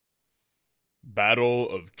Battle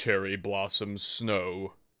of Cherry Blossom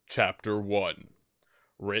Snow, Chapter 1.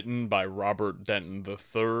 Written by Robert Denton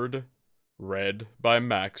III. Read by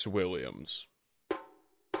Max Williams.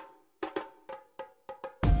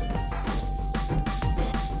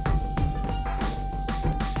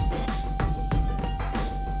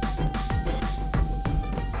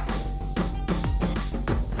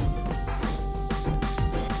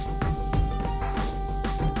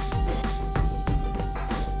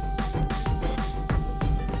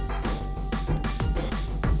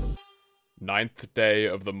 Ninth day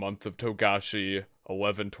of the month of Togashi,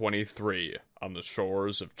 1123, on the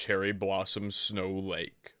shores of Cherry Blossom Snow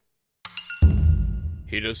Lake.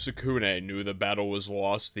 Hida Sukune knew the battle was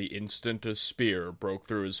lost the instant a spear broke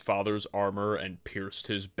through his father's armor and pierced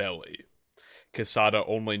his belly. Kasada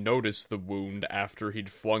only noticed the wound after he'd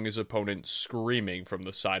flung his opponent screaming from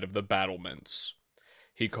the side of the battlements.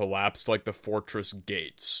 He collapsed like the fortress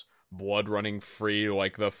gates, blood running free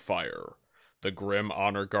like the fire. The grim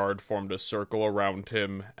honor guard formed a circle around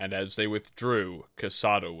him, and as they withdrew,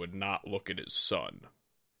 Kasada would not look at his son.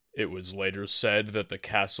 It was later said that the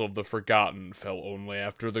Castle of the Forgotten fell only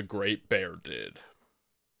after the Great Bear did.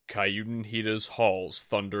 Kyuden Hida's halls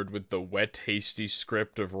thundered with the wet, hasty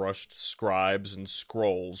script of rushed scribes and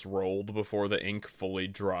scrolls rolled before the ink fully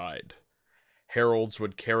dried. Heralds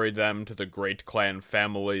would carry them to the great clan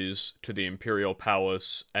families, to the imperial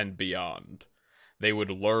palace, and beyond. They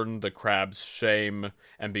would learn the crab's shame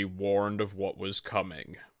and be warned of what was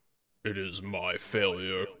coming. "It is my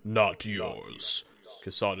failure, not yours."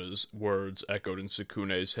 Kasada's words echoed in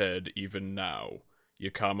Sukune's head even now.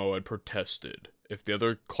 Yakamo had protested. If the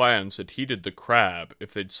other clans had heeded the crab,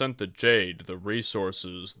 if they'd sent the jade, the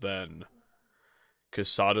resources, then...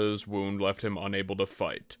 Kasada's wound left him unable to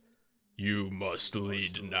fight. "You must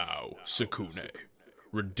lead now, Sukune.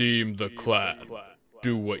 Redeem the clan.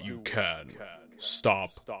 Do what you can.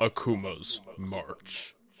 Stop Akuma's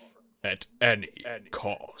march. At any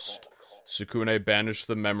cost." Sukune banished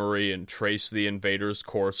the memory and traced the invaders'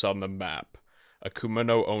 course on the map. Akuma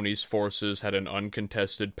no Oni's forces had an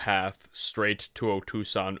uncontested path straight to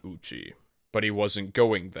Otusan Uchi. But he wasn't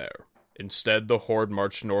going there. Instead, the horde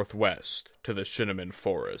marched northwest, to the Shinnemin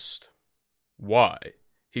Forest. Why?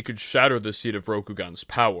 He could shatter the seat of Rokugan's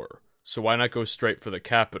power, so why not go straight for the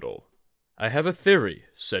capital? "I have a theory,"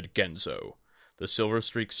 said Genzo. The Silver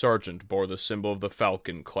Streak Sergeant bore the symbol of the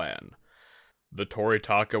Falcon clan. The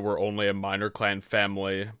Toritaka were only a minor clan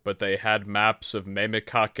family, but they had maps of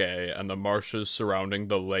Meimikake and the marshes surrounding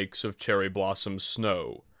the lakes of Cherry Blossom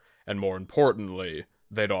Snow, and more importantly,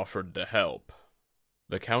 they'd offered to help.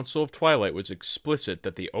 The Council of Twilight was explicit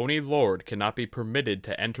that the Oni Lord cannot be permitted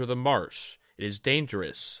to enter the marsh. It is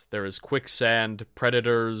dangerous. There is quicksand,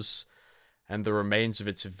 predators, and the remains of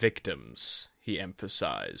its victims, he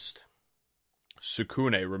emphasized.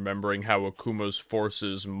 Sukune, remembering how Akuma's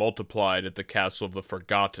forces multiplied at the Castle of the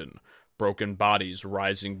Forgotten, broken bodies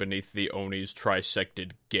rising beneath the Oni's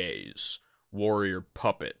trisected gaze, warrior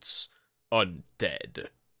puppets, undead.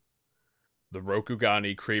 The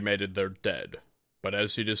Rokugani cremated their dead, but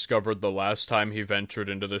as he discovered the last time he ventured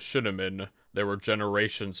into the Shinnemin, there were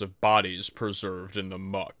generations of bodies preserved in the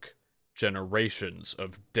muck. Generations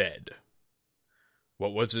of dead.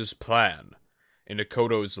 What was his plan? In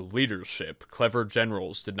Akoto's leadership, clever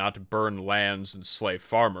generals did not burn lands and slay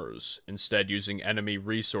farmers, instead using enemy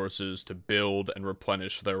resources to build and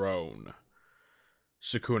replenish their own.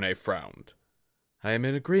 Sukune frowned. "I am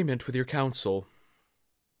in agreement with your counsel."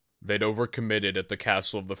 They'd overcommitted at the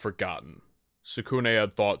Castle of the Forgotten. Sukune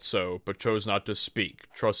had thought so, but chose not to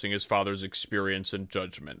speak, trusting his father's experience and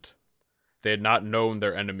judgment. They had not known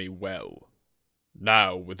their enemy well.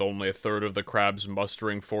 Now, with only a third of the crab's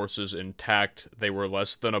mustering forces intact, they were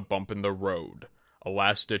less than a bump in the road. A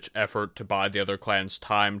last-ditch effort to buy the other clans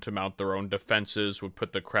time to mount their own defenses would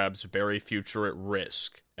put the crab's very future at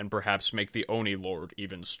risk, and perhaps make the Oni Lord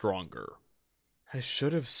even stronger. "I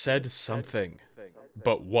should have said something."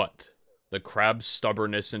 But what? The crab's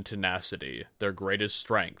stubbornness and tenacity, their greatest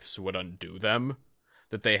strengths, would undo them?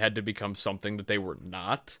 That they had to become something that they were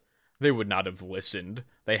not? They would not have listened.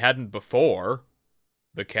 They hadn't before.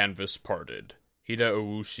 The canvas parted. Hida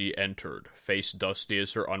Oushi entered, face dusty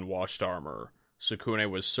as her unwashed armor. Sukune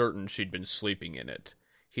was certain she'd been sleeping in it.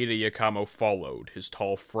 Hida Yakamo followed, his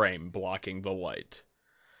tall frame blocking the light.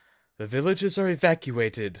 "The villages are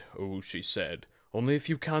evacuated," Oushi said. "Only a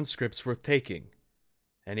few conscripts worth taking."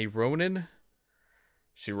 "Any Ronin?"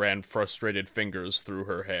 She ran frustrated fingers through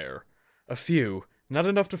her hair. "A few. Not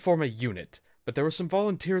enough to form a unit. But there were some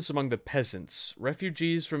volunteers among the peasants,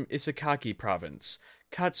 refugees from Isakaki province.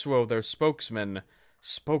 Katsuo, their spokesman,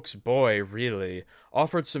 Spoke's boy, really,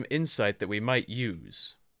 offered some insight that we might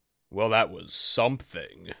use. Well, that was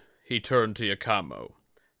something. He turned to Yakamo.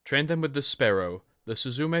 Train them with the sparrow. The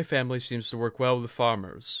Suzume family seems to work well with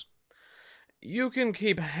farmers. You can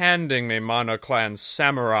keep handing me Mana Clan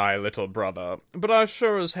samurai, little brother, but I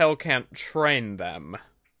sure as hell can't train them.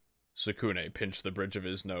 Sukune pinched the bridge of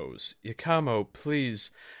his nose. Yakamo,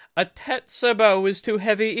 please. A Tetsubo is too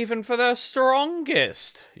heavy even for their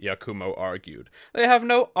strongest, Yakumo argued. They have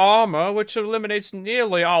no armor, which eliminates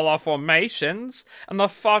nearly all our formations, and the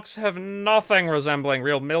Fox have nothing resembling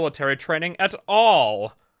real military training at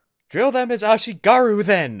all. Drill them as Ashigaru,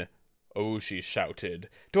 then! Oshi shouted.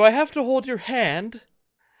 Do I have to hold your hand?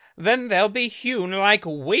 Then they'll be hewn like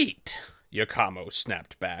wheat, Yakamo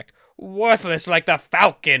snapped back. Worthless like the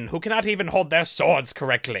falcon, who cannot even hold their swords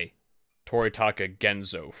correctly. Toritaka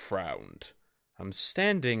Genzo frowned. I'm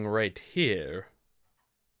standing right here.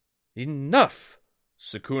 Enough!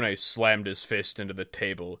 Sukune slammed his fist into the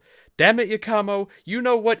table. Damn it, Yakamo, you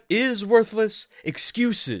know what is worthless?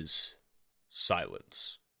 Excuses.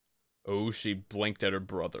 Silence. Oshi blinked at her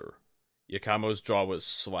brother. Yakamo's jaw was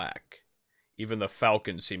slack. Even the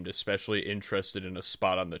falcon seemed especially interested in a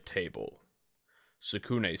spot on the table.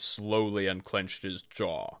 Sukune slowly unclenched his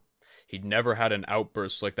jaw. He'd never had an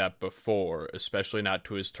outburst like that before, especially not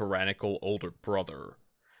to his tyrannical older brother.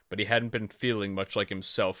 But he hadn't been feeling much like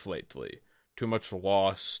himself lately. Too much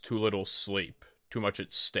loss, too little sleep, too much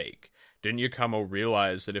at stake. Didn't Yakamo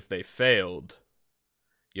realize that if they failed...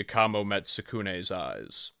 Yakamo met Sukune's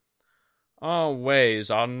eyes. Our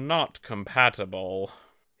ways are not compatible.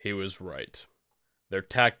 He was right. Their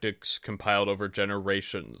tactics, compiled over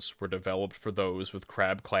generations, were developed for those with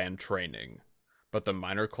Crab Clan training. But the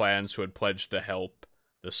minor clans who had pledged to help,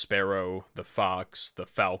 the Sparrow, the Fox, the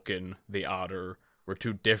Falcon, the Otter, were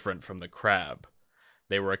too different from the Crab.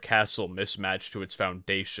 They were a castle mismatched to its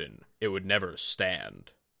foundation. It would never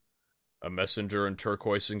stand. A messenger in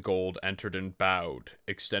turquoise and gold entered and bowed,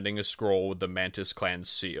 extending a scroll with the Mantis clan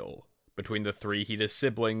seal. Between the three Hida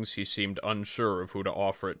siblings, he seemed unsure of who to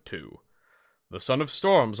offer it to. The Son of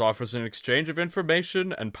Storms offers an exchange of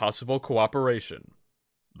information and possible cooperation.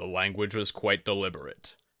 The language was quite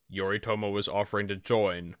deliberate. Yoritomo was offering to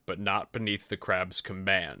join, but not beneath the Crab's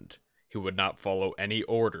command. He would not follow any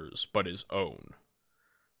orders but his own.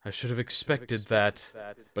 I should have expected that,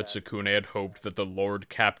 but Sukune had hoped that the Lord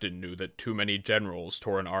Captain knew that too many generals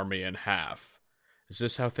tore an army in half. Is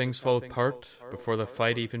this how things fall apart, before the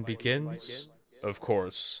fight even begins? Of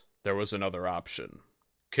course, there was another option.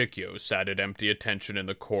 Kikyo sat at empty attention in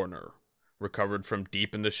the corner. Recovered from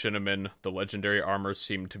deep in the Shinnemin, the legendary armor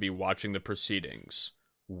seemed to be watching the proceedings,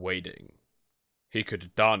 waiting. He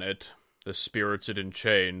could don it. The spirits it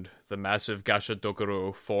enchained, the massive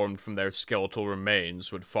Gashadokuro formed from their skeletal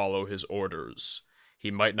remains, would follow his orders. He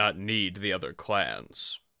might not need the other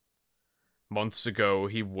clans. Months ago,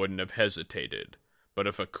 he wouldn't have hesitated. But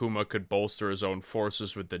if Akuma could bolster his own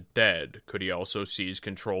forces with the dead, could he also seize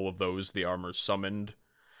control of those the armor summoned?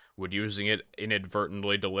 Would using it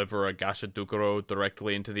inadvertently deliver a Gashadokuro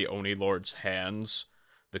directly into the Oni Lord's hands?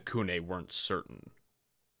 The Kune weren't certain.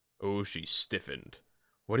 Oshi stiffened.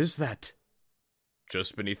 What is that?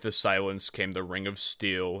 Just beneath the silence came the ring of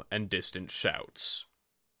steel and distant shouts.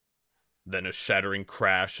 Then a shattering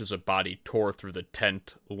crash as a body tore through the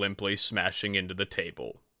tent, limply smashing into the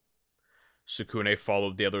table. Sukune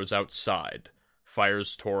followed the others outside.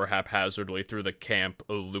 Fires tore haphazardly through the camp,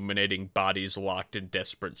 illuminating bodies locked in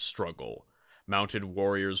desperate struggle. Mounted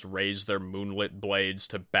warriors raised their moonlit blades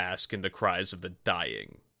to bask in the cries of the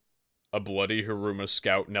dying. A bloody Hiruma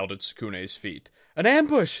scout knelt at Sukune's feet. An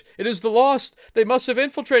ambush! It is the Lost! They must have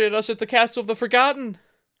infiltrated us at the Castle of the Forgotten!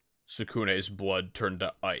 Sukune's blood turned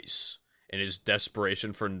to ice. In his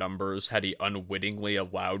desperation for numbers, had he unwittingly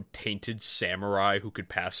allowed tainted samurai who could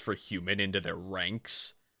pass for human into their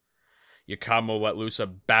ranks? Yakamo let loose a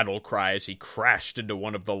battle cry as he crashed into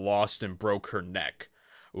one of the Lost and broke her neck.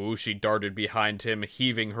 Ushi darted behind him,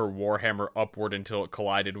 heaving her warhammer upward until it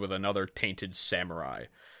collided with another tainted samurai.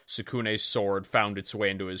 Sukune's sword found its way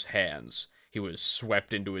into his hands. He was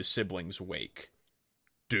swept into his siblings' wake.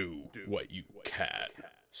 Do what you can.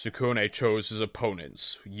 Sukune chose his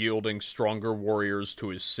opponents, yielding stronger warriors to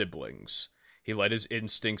his siblings. He let his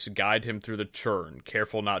instincts guide him through the churn,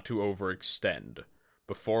 careful not to overextend.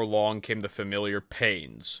 Before long came the familiar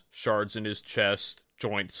pains, shards in his chest,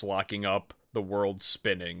 joints locking up, the world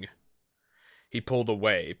spinning. He pulled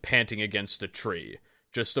away, panting against a tree,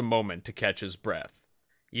 just a moment to catch his breath.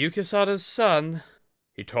 Yukisada's son.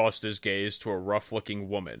 He tossed his gaze to a rough-looking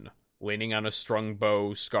woman. Leaning on a strung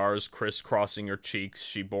bow, scars crisscrossing her cheeks,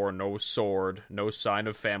 she bore no sword, no sign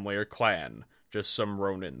of family or clan, Just some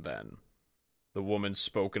ronin, then. The woman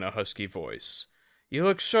spoke in a husky voice. You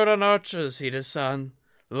look short on archers, Hida-san.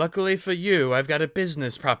 Luckily for you, I've got a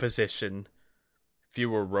business proposition.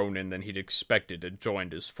 Fewer ronin than he'd expected had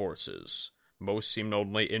joined his forces. Most seemed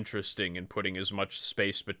only interested in putting as much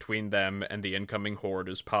space between them and the incoming horde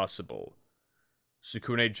as possible.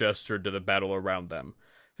 Sukune gestured to the battle around them.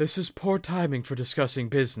 This is poor timing for discussing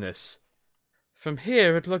business. From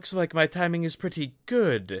here, it looks like my timing is pretty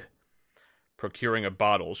good. Procuring a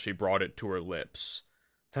bottle, she brought it to her lips.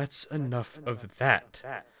 That's enough of that.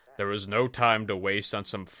 There was no time to waste on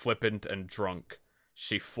some flippant and drunk.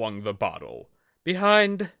 She flung the bottle.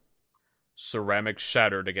 Behind! Ceramic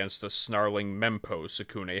shattered against a snarling Mempo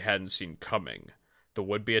Sukune hadn't seen coming. The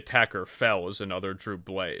would-be attacker fell as another drew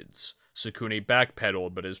blades. Sukune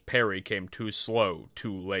backpedaled, but his parry came too slow,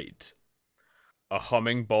 too late. A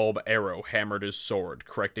humming bulb arrow hammered his sword,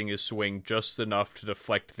 correcting his swing just enough to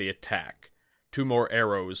deflect the attack. 2 more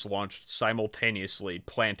arrows launched simultaneously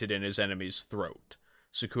planted in his enemy's throat.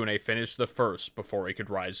 Sukune finished the first before he could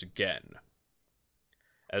rise again.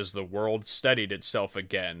 As the world steadied itself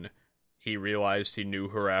again, he realized he knew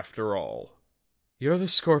her after all. You're the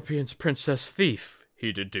Scorpion's princess thief,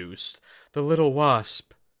 he deduced. The little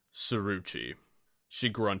wasp. Tsuruchi. She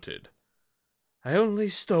grunted. I only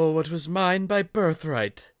stole what was mine by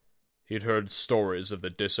birthright. He'd heard stories of the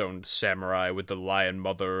disowned samurai with the lion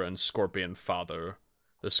mother and scorpion father.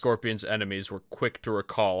 The scorpion's enemies were quick to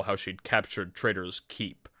recall how she'd captured Traitor's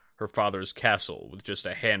Keep, her father's castle, with just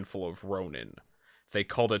a handful of ronin. They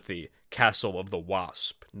called it the Castle of the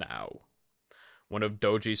Wasp now. One of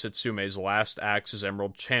Doji Satsume's last acts as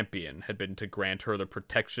Emerald Champion had been to grant her the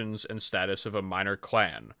protections and status of a minor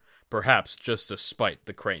clan, perhaps just to spite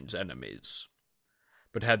the Crane's enemies.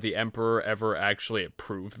 But had the Emperor ever actually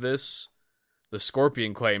approved this? The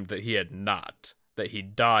Scorpion claimed that he had not, that he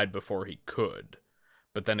died before he could.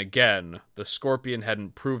 But then again, the Scorpion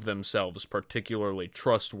hadn't proved themselves particularly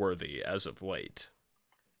trustworthy as of late.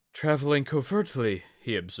 Traveling covertly,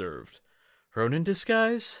 he observed. Ronin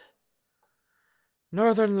disguise?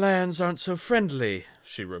 Northern lands aren't so friendly,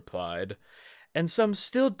 she replied, and some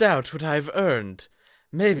still doubt what I've earned.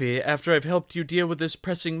 Maybe, after I've helped you deal with this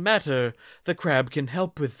pressing matter, the crab can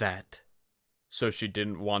help with that. So she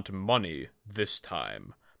didn't want money, this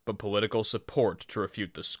time, but political support to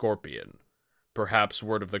refute the Scorpion. Perhaps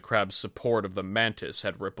word of the crab's support of the Mantis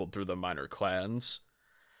had rippled through the minor clans.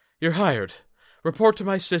 You're hired. Report to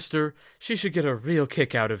my sister. She should get a real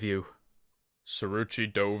kick out of you.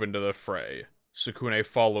 Tsuruchi dove into the fray. Sukune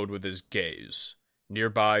followed with his gaze.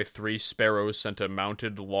 Nearby, 3 sparrows sent a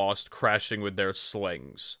mounted Lost crashing with their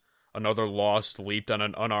slings. Another Lost leaped on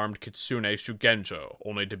an unarmed Kitsune Shugenja,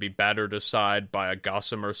 only to be battered aside by a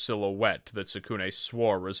gossamer silhouette that Sukune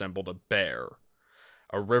swore resembled a bear.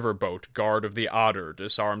 A riverboat guard of the Otter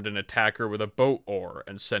disarmed an attacker with a boat oar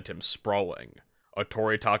and sent him sprawling. A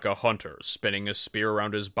Toritaka hunter, spinning a spear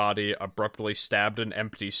around his body, abruptly stabbed an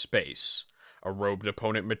empty space. A robed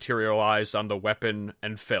opponent materialized on the weapon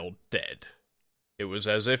and fell dead. It was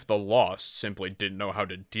as if the Lost simply didn't know how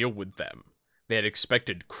to deal with them. They had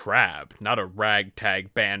expected Crab, not a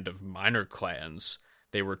ragtag band of minor clans.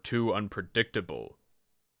 They were too unpredictable.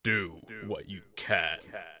 Do what you can.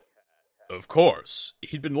 Of course,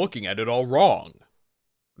 he'd been looking at it all wrong.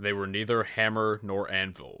 They were neither hammer nor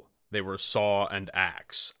anvil. They were saw and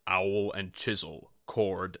axe, owl and chisel,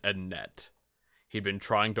 cord and net. He'd been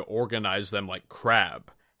trying to organize them like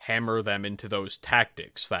Crab, hammer them into those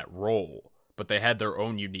tactics, that role, but they had their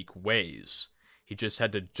own unique ways. He just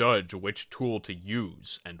had to judge which tool to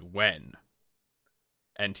use and when.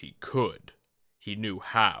 And he could. He knew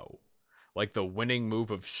how. Like the winning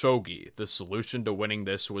move of shogi, the solution to winning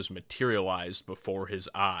this was materialized before his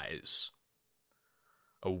eyes.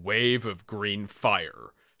 A wave of green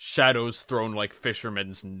fire, shadows thrown like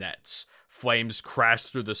fishermen's nets, flames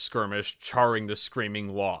crashed through the skirmish, charring the screaming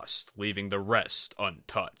Lost, leaving the rest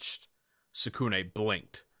untouched. Sukune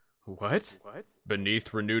blinked. What?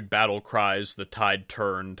 Beneath renewed battle cries, the tide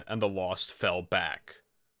turned, and the Lost fell back.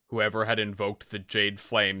 Whoever had invoked the Jade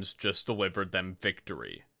Flames just delivered them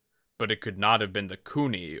victory. But it could not have been the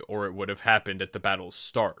Kuni, or it would have happened at the battle's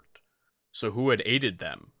start. So who had aided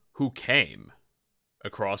them? Who came?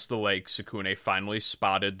 Across the lake, Sukune finally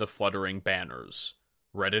spotted the fluttering banners.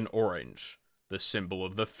 Red and orange, the symbol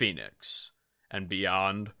of the Phoenix. And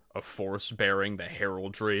beyond, a force bearing the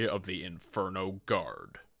heraldry of the Inferno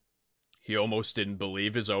Guard. He almost didn't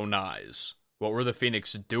believe his own eyes. What were the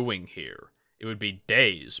Phoenix doing here? It would be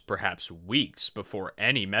days, perhaps weeks, before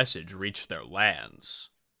any message reached their lands.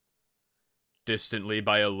 Distantly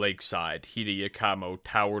by a lakeside, Hida Yakamo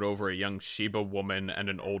towered over a young Shiba woman and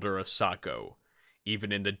an older Asako.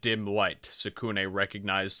 Even in the dim light, Sukune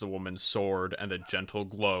recognized the woman's sword and the gentle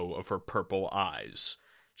glow of her purple eyes.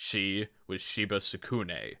 She was Shiba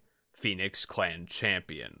Sukune, Phoenix Clan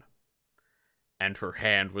champion. And her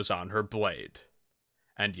hand was on her blade.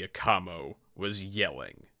 And Yakamo was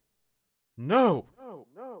yelling. No!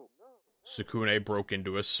 Sukune broke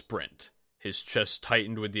into a sprint. His chest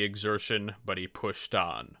tightened with the exertion, but he pushed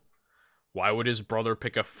on. Why would his brother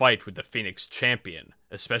pick a fight with the Phoenix champion,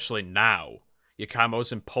 especially now?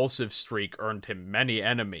 Yakamo's impulsive streak earned him many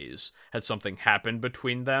enemies. Had something happened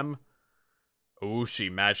between them?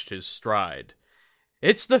 Oushi matched his stride.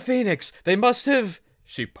 It's the Phoenix! They must have...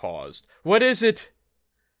 She paused. What is it?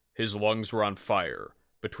 His lungs were on fire.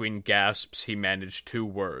 Between gasps, he managed 2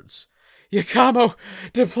 words. Yakamo!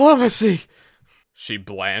 Diplomacy! She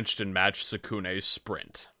blanched and matched Sukune's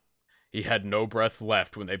sprint. He had no breath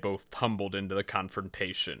left when they both tumbled into the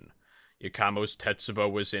confrontation. Yakamo's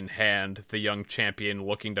Tetsubo was in hand, the young champion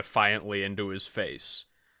looking defiantly into his face.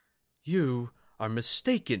 You are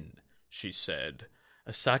mistaken, she said.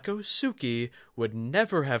 Asako Suki would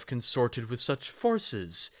never have consorted with such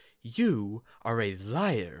forces. You are a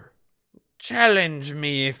liar. Challenge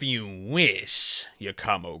me if you wish,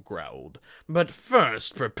 Yakamo growled, but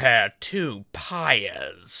first prepare 2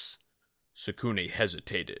 pyres. Sukune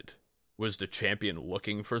hesitated. Was the champion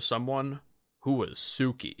looking for someone? Who was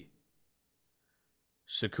Suki?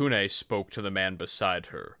 Sukune spoke to the man beside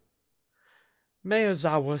her.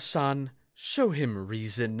 Maezawa-san, show him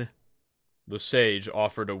reason. The sage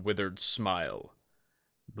offered a withered smile.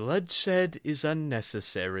 Bloodshed is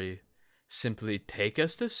unnecessary. Simply take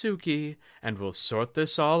us to Suki, and we'll sort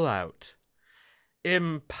this all out.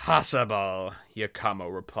 Impossible,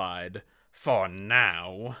 Yakamo replied. For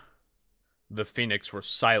now. The Phoenix were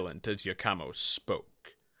silent as Yakamo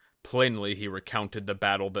spoke. Plainly he recounted the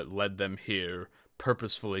battle that led them here,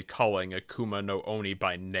 purposefully calling Akuma no Oni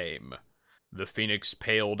by name. The Phoenix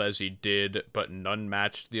paled as he did, but none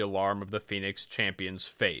matched the alarm of the Phoenix champion's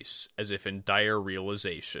face, as if in dire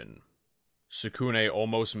realization. Sukune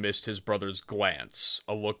almost missed his brother's glance,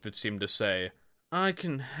 a look that seemed to say, I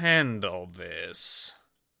can handle this.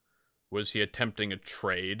 Was he attempting a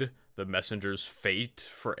trade, the messenger's fate,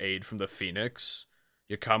 for aid from the Phoenix?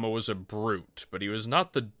 Yakamo was a brute, but he was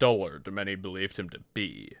not the dullard many believed him to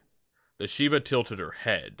be. The Shiba tilted her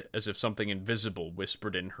head, as if something invisible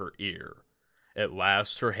whispered in her ear. At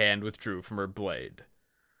last her hand withdrew from her blade.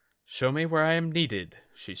 Show me where I am needed,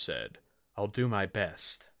 she said. I'll do my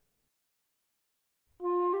best.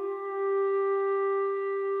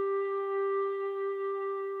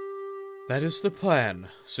 That is the plan,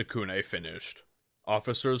 Sukune finished.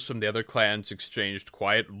 Officers from the other clans exchanged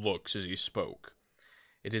quiet looks as he spoke.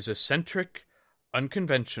 It is eccentric,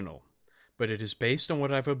 unconventional, but it is based on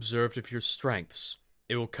what I've observed of your strengths.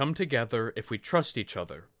 It will come together if we trust each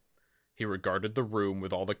other. He regarded the room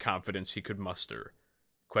with all the confidence he could muster.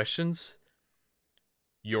 Questions?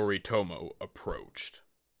 Yoritomo approached.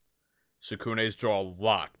 Sukune's jaw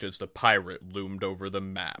locked as the pirate loomed over the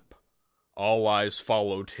map. All eyes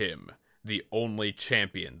followed him, the only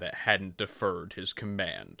champion that hadn't deferred his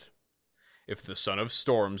command. If the Son of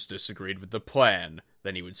Storms disagreed with the plan,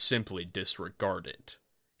 then he would simply disregard it.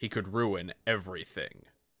 He could ruin everything.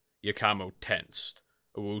 Yakamo tensed.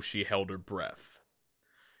 Oushi held her breath.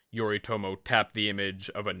 Yoritomo tapped the image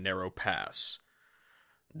of a narrow pass.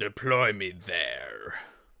 Deploy me there.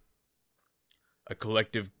 A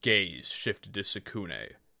collective gaze shifted to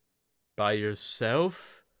Sukune. By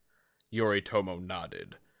yourself? Yoritomo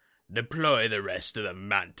nodded. Deploy the rest of the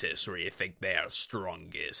Mantis where you think they are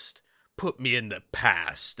strongest. Put me in the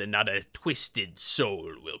past, and not a twisted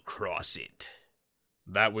soul will cross it.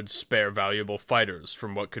 That would spare valuable fighters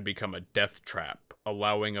from what could become a death trap,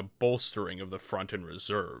 allowing a bolstering of the front and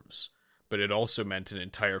reserves. But it also meant an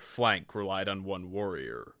entire flank relied on one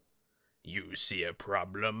warrior. You see a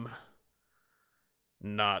problem?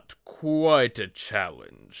 Not quite a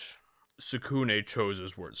challenge. Sukune chose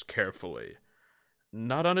his words carefully.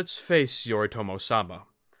 Not on its face, Yoritomo-sama.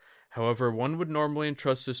 However, one would normally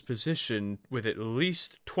entrust this position with at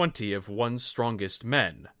least 20 of one's strongest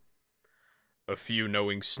men. A few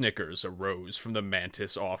knowing snickers arose from the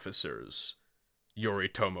Mantis officers.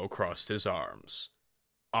 Yoritomo crossed his arms.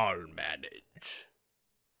 I'll manage.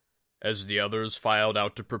 As the others filed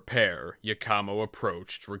out to prepare, Yakamo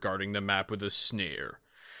approached, regarding the map with a sneer.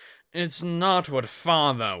 It's not what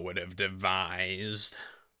father would have devised.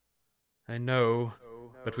 I know,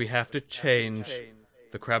 but we have to change.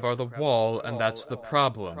 The crab are the wall, and that's the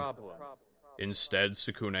problem. Instead,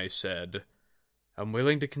 Sukune said, I'm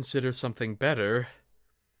willing to consider something better.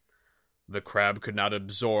 The crab could not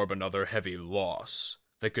absorb another heavy loss.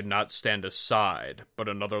 They could not stand aside, but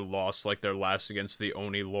another loss like their last against the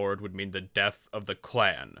Oni Lord would mean the death of the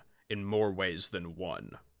clan in more ways than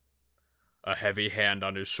one. A heavy hand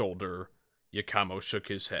on his shoulder, Yakamo shook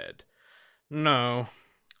his head. No,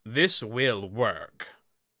 this will work.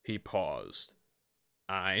 He paused.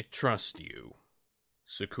 I trust you.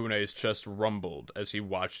 Sukune's chest rumbled as he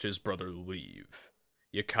watched his brother leave.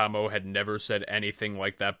 Yakamo had never said anything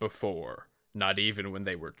like that before, not even when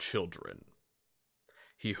they were children.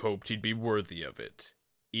 He hoped he'd be worthy of it.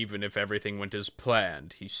 Even if everything went as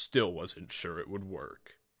planned, he still wasn't sure it would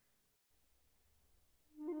work.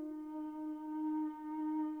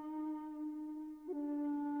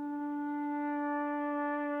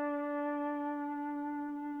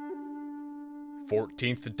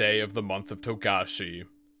 "14th day of the month of Togashi,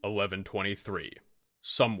 1123.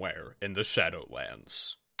 Somewhere in the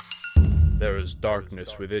Shadowlands. There is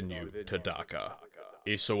darkness within you, Tadaka."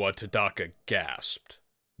 Isawa Tadaka gasped.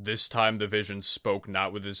 This time the vision spoke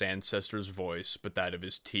not with his ancestor's voice, but that of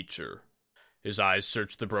his teacher. His eyes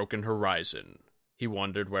searched the broken horizon. He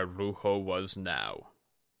wondered where Ruho was now.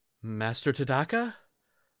 Master Tadaka?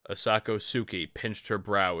 Asako Suki pinched her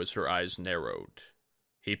brow as her eyes narrowed.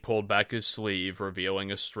 He pulled back his sleeve,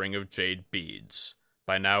 revealing a string of jade beads.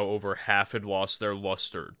 By now over half had lost their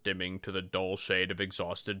luster, dimming to the dull shade of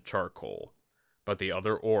exhausted charcoal. But the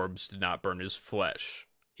other orbs did not burn his flesh.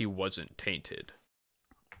 He wasn't tainted.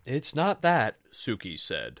 It's not that, Suki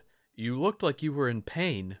said. You looked like you were in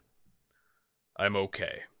pain. I'm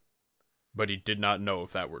okay. But he did not know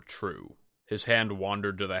if that were true. His hand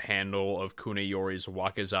wandered to the handle of Kuniyori's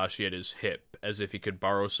wakizashi at his hip, as if he could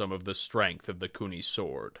borrow some of the strength of the Kuni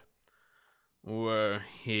sword. We're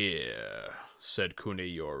here, said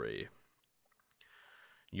Kuniyori.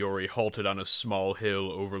 Yori halted on a small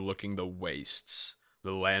hill overlooking the wastes.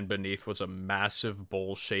 The land beneath was a massive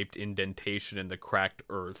bowl-shaped indentation in the cracked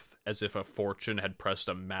earth, as if a fortune had pressed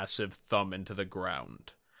a massive thumb into the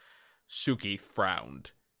ground. Suki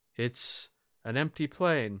frowned. It's an empty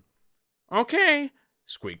plain. Okay,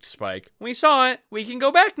 squeaked Spike. We saw it. We can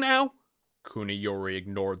go back now. Kuniyori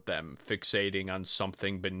ignored them, fixating on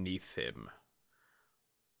something beneath him.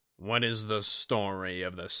 What is the story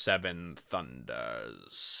of the Seven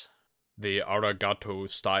Thunders? The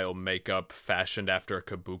Arigato-style makeup, fashioned after a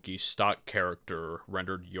kabuki stock character,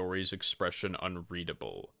 rendered Yori's expression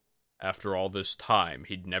unreadable. After all this time,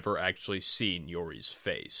 he'd never actually seen Yori's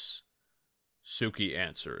face. Suki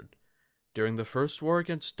answered. During the first war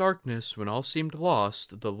against darkness, when all seemed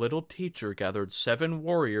lost, the little teacher gathered 7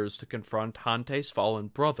 warriors to confront Hante's fallen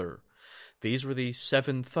brother. These were the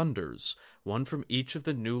 7 Thunders, one from each of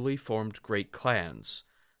the newly formed great clans.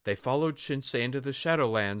 They followed Shinsei into the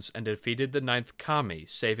Shadowlands and defeated the 9th Kami,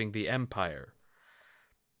 saving the Empire.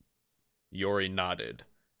 Yori nodded.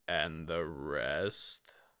 And the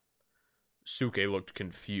rest? Suke looked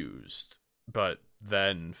confused, but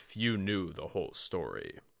then few knew the whole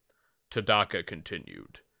story. Tadaka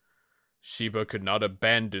continued. Shiba could not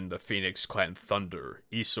abandon the Phoenix Clan Thunder,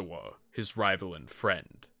 Isawa, his rival and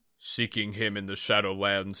friend. Seeking him in the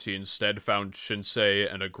Shadowlands, he instead found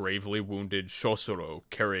Shinsei and a gravely wounded Shosuro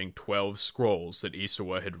carrying 12 scrolls that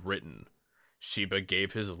Isawa had written. Shiba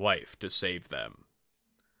gave his life to save them.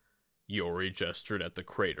 Yori gestured at the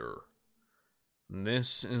crater.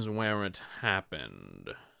 This is where it happened.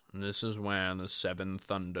 This is where the 7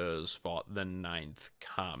 Thunders fought the 9th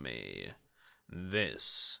Kami.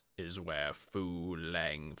 This is where Fu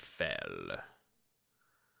Lang fell.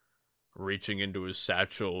 Reaching into his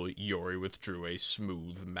satchel, Yori withdrew a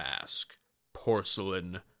smooth mask.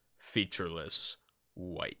 Porcelain, featureless,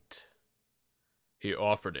 white. He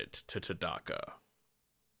offered it to Tadaka.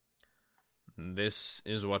 This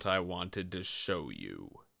is what I wanted to show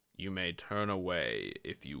you. You may turn away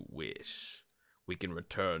if you wish. We can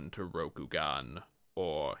return to Rokugan,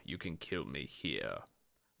 or you can kill me here.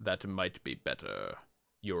 That might be better,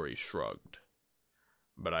 Yori shrugged.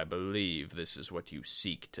 But I believe this is what you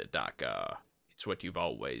seek, Tadaka. It's what you've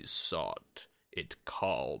always sought. It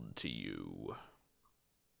called to you.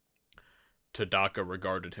 Tadaka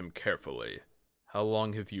regarded him carefully. How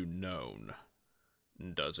long have you known?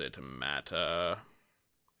 Does it matter?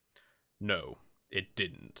 No, it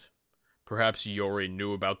didn't. Perhaps Yori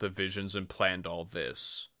knew about the visions and planned all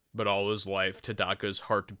this. But all his life, Tadaka's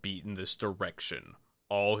heart beat in this direction.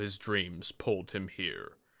 All his dreams pulled him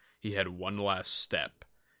here. He had one last step.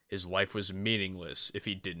 His life was meaningless if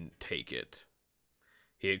he didn't take it.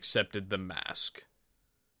 He accepted the mask.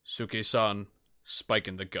 Suki-san, spike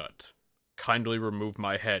in the gut. Kindly remove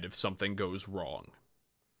my head if something goes wrong.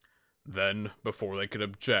 Then, before they could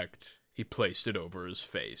object, he placed it over his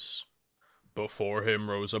face. Before him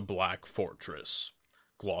rose a black fortress.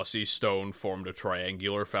 Glossy stone formed a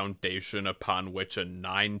triangular foundation upon which a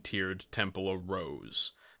 9-tiered temple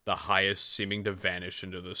arose, the highest seeming to vanish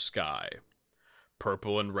into the sky.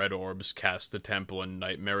 Purple and red orbs cast the temple in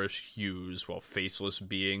nightmarish hues, while faceless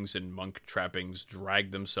beings in monk trappings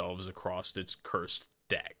dragged themselves across its cursed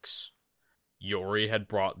decks. Yori had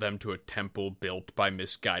brought them to a temple built by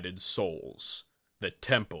misguided souls, the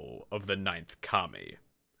Temple of the Ninth Kami,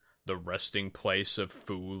 the resting place of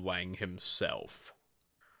Fu Lang himself.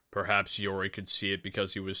 Perhaps Yori could see it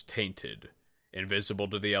because he was tainted. Invisible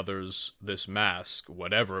to the others, this mask,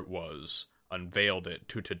 whatever it was, unveiled it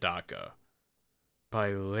to Tadaka. "By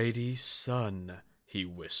Lady Sun," he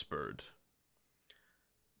whispered.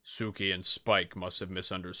 Suki and Spike must have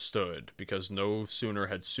misunderstood, because no sooner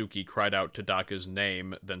had Suki cried out Tadaka's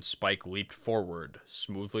name than Spike leaped forward,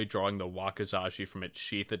 smoothly drawing the wakizashi from its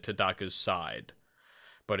sheath at Tadaka's side.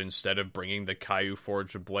 But instead of bringing the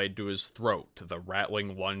Kaiu-forged blade to his throat, the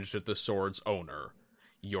ratling lunged at the sword's owner.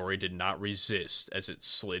 Yori did not resist as it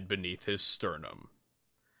slid beneath his sternum.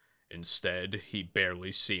 Instead, he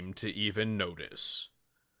barely seemed to even notice.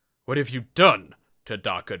 "What have you done?"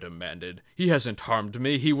 Tadaka demanded. "He hasn't harmed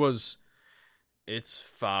me, he was—" "It's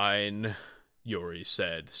fine," Yori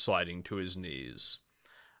said, sliding to his knees.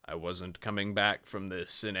 "I wasn't coming back from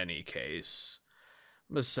this in any case.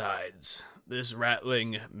 Besides, this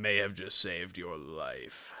rattling may have just saved your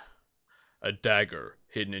life." A dagger,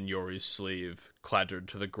 hidden in Yori's sleeve, clattered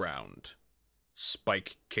to the ground.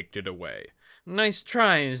 Spike kicked it away. "Nice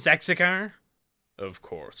try, Zaxikar." Of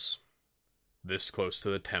course. This close to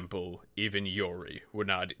the temple, even Yori would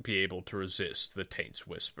not be able to resist the taint's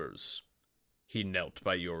whispers. He knelt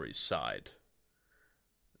by Yori's side.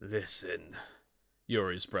 "Listen."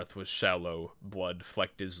 Yori's breath was shallow, blood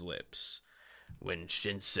flecked his lips. "When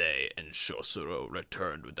Shinsei and Shosuro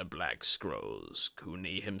returned with the Black Scrolls,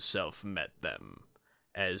 Kuni himself met them,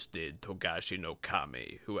 as did Togashi no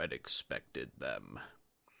Kami, who had expected them.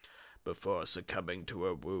 Before succumbing to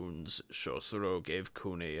her wounds, Shosuro gave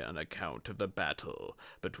Kuni an account of the battle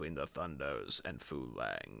between the Thunders and Fu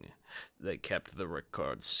Lang. They kept the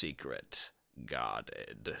record secret,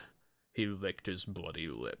 guarded." He licked his bloody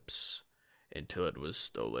lips. "Until it was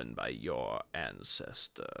stolen by your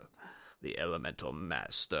ancestor, the elemental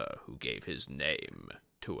master who gave his name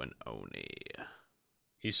to an Oni."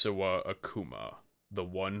 Isawa Akuma, the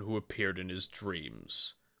one who appeared in his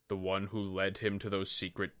dreams, the one who led him to those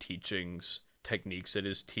secret teachings, techniques that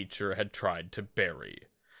his teacher had tried to bury,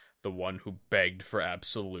 the one who begged for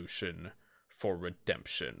absolution, for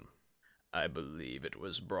redemption. "I believe it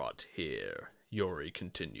was brought here," Yori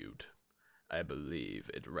continued. "I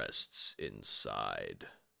believe it rests inside."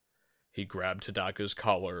 He grabbed Tadaka's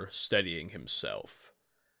collar, steadying himself.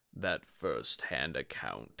 "That first-hand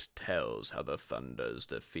account tells how the Thunders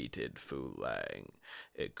defeated Fu Lang.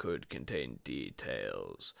 It could contain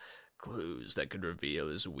details, clues that could reveal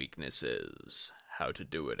his weaknesses, how to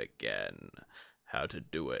do it again, how to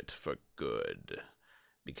do it for good.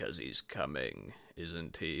 Because he's coming,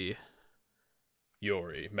 isn't he?"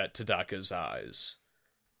 Yori met Tadaka's eyes.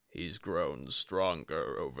 "He's grown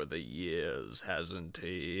stronger over the years, hasn't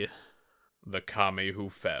he?" The Kami who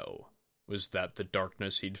fell. Was that the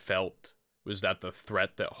darkness he'd felt? Was that the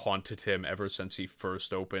threat that haunted him ever since he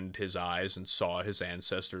first opened his eyes and saw his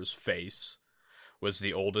ancestor's face? Was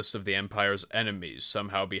the oldest of the Empire's enemies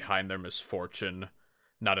somehow behind their misfortune?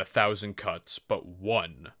 Not 1,000 cuts, but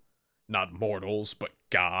one. Not mortals, but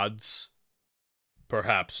gods?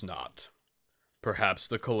 Perhaps not. Perhaps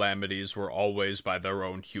the calamities were always by their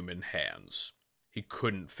own human hands. He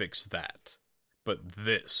couldn't fix that. But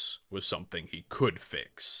this was something he could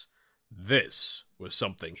fix. This was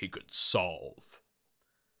something he could solve.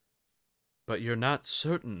 "But you're not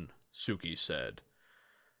certain," Suki said.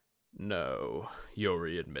 "No,"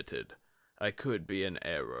 Yori admitted. "I could be in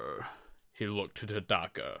error." He looked to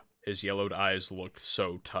Tadaka. His yellowed eyes looked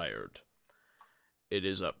so tired. "It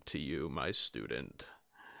is up to you, my student.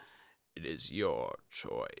 It is your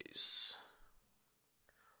choice."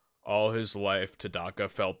 All his life, Tadaka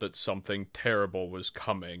felt that something terrible was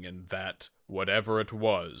coming and that, whatever it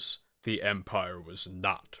was, the Empire was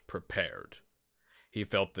not prepared. He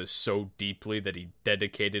felt this so deeply that he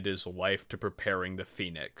dedicated his life to preparing the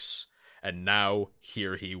Phoenix. And now,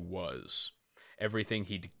 here he was. Everything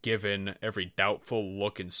he'd given, every doubtful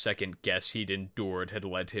look and second guess he'd endured had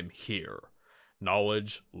led him here.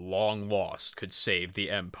 Knowledge, long lost, could save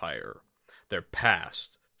the Empire. Their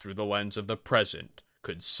past, through the lens of the present,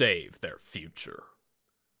 could save their future.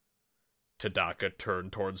 Tadaka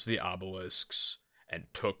turned towards the obelisks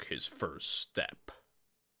and took his first step.